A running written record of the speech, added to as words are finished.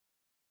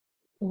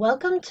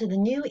Welcome to the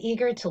new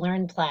Eager to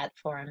Learn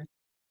platform.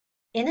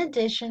 In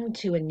addition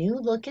to a new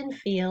look and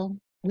feel,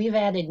 we've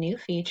added new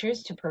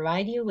features to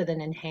provide you with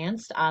an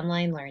enhanced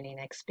online learning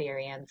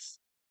experience.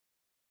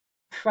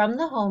 From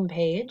the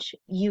homepage,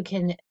 you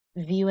can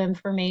view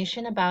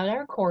information about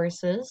our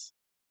courses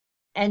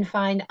and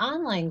find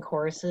online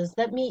courses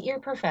that meet your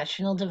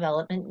professional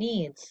development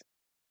needs.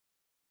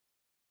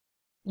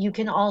 You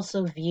can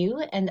also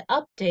view and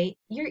update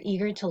your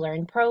Eager to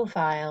Learn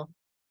profile.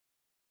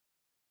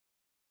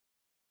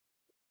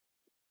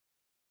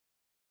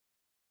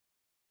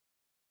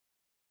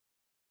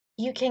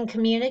 You can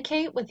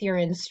communicate with your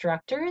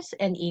instructors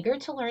and Eager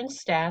to Learn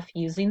staff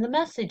using the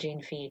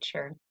messaging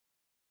feature.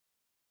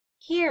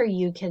 Here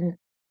you can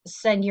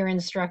send your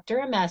instructor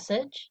a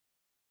message,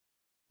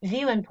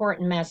 view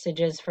important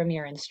messages from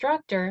your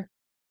instructor,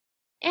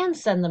 and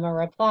send them a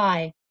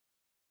reply.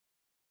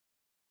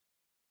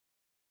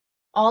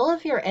 All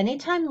of your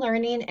Anytime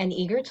Learning and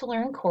Eager to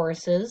Learn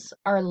courses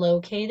are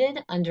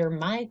located under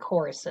My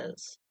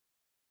Courses.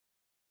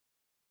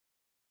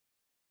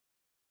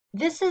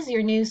 This is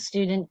your new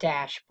student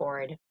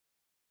dashboard.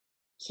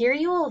 Here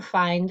you will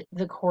find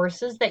the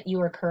courses that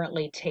you are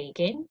currently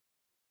taking,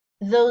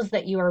 those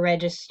that you are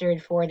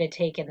registered for to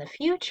take in the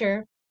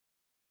future,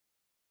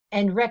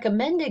 and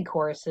recommended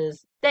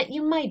courses that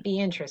you might be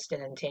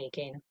interested in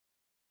taking.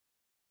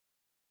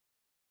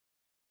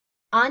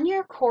 On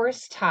your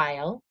course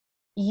tile,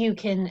 you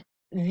can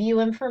view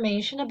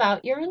information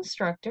about your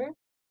instructor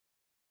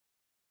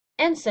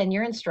and send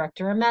your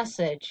instructor a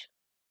message.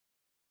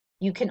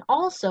 You can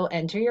also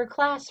enter your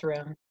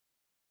classroom.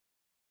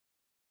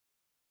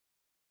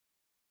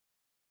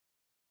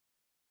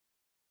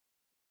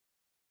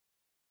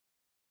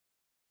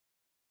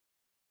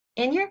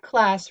 In your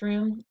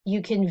classroom,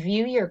 you can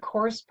view your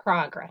course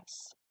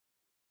progress.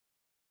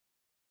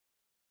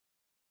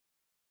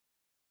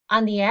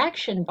 On the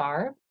action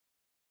bar,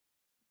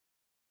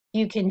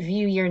 you can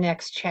view your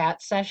next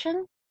chat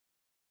session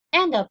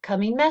and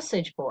upcoming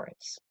message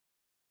boards.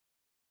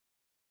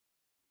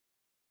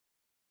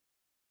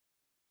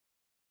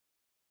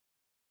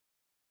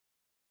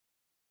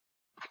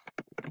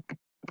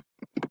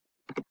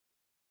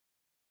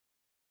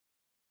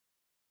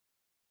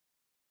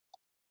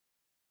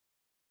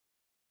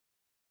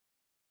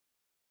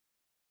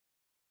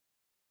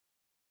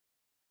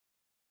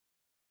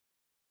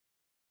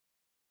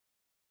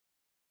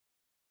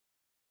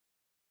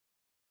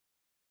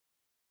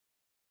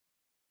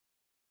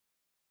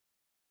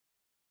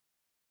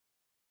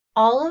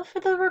 All of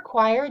the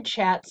required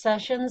chat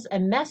sessions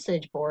and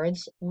message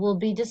boards will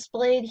be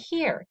displayed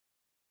here,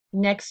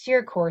 next to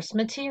your course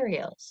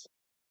materials.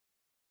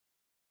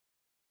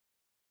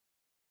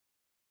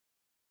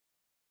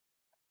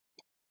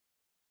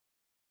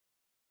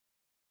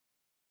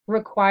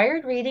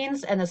 Required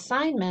readings and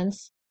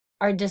assignments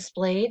are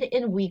displayed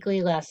in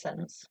weekly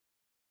lessons.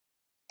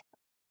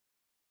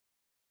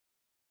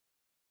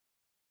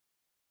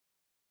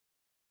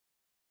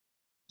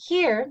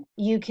 Here,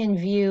 you can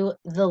view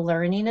the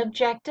learning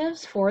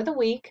objectives for the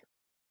week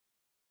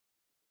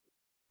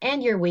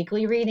and your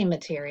weekly reading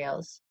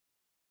materials.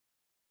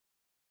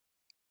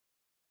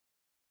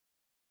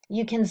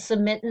 You can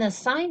submit an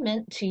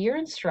assignment to your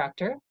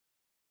instructor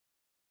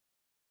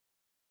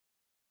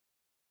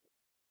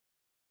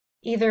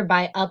either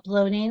by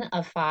uploading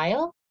a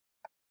file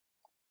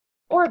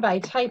or by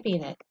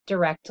typing it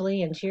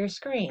directly into your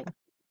screen.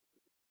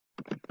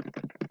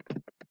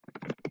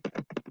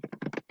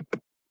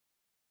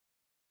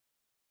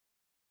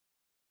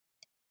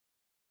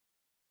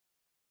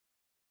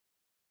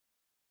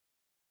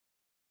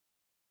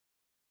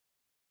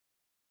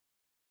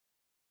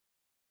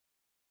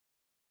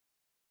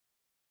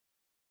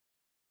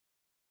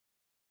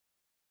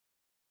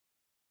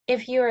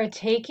 If you are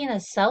taking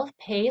a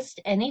self-paced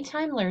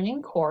Anytime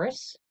Learning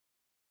course,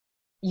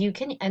 you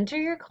can enter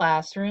your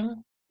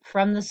classroom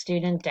from the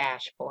student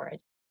dashboard.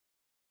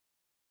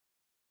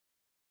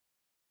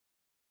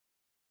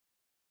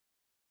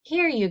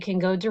 Here you can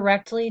go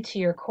directly to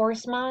your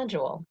course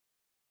module.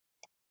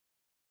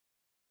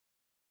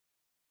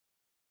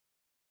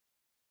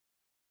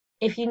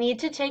 If you need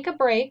to take a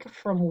break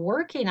from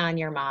working on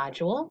your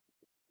module,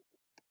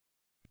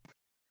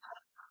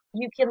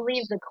 you can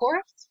leave the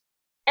course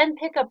and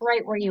pick up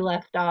right where you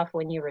left off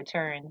when you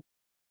return.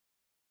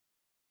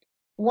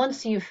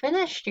 Once you've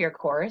finished your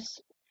course,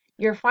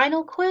 your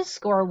final quiz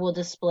score will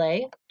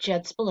display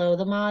just below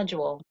the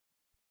module.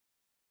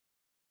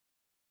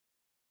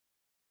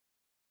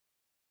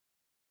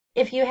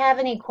 If you have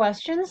any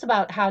questions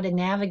about how to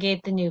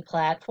navigate the new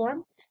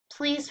platform,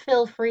 please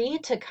feel free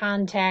to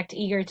contact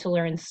Eager to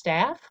Learn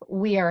staff.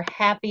 We are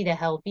happy to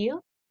help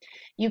you.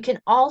 You can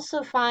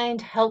also find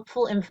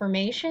helpful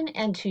information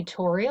and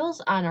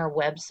tutorials on our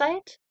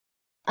website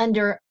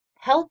under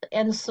Help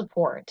and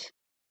Support.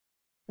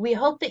 We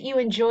hope that you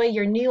enjoy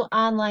your new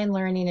online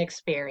learning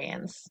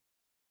experience.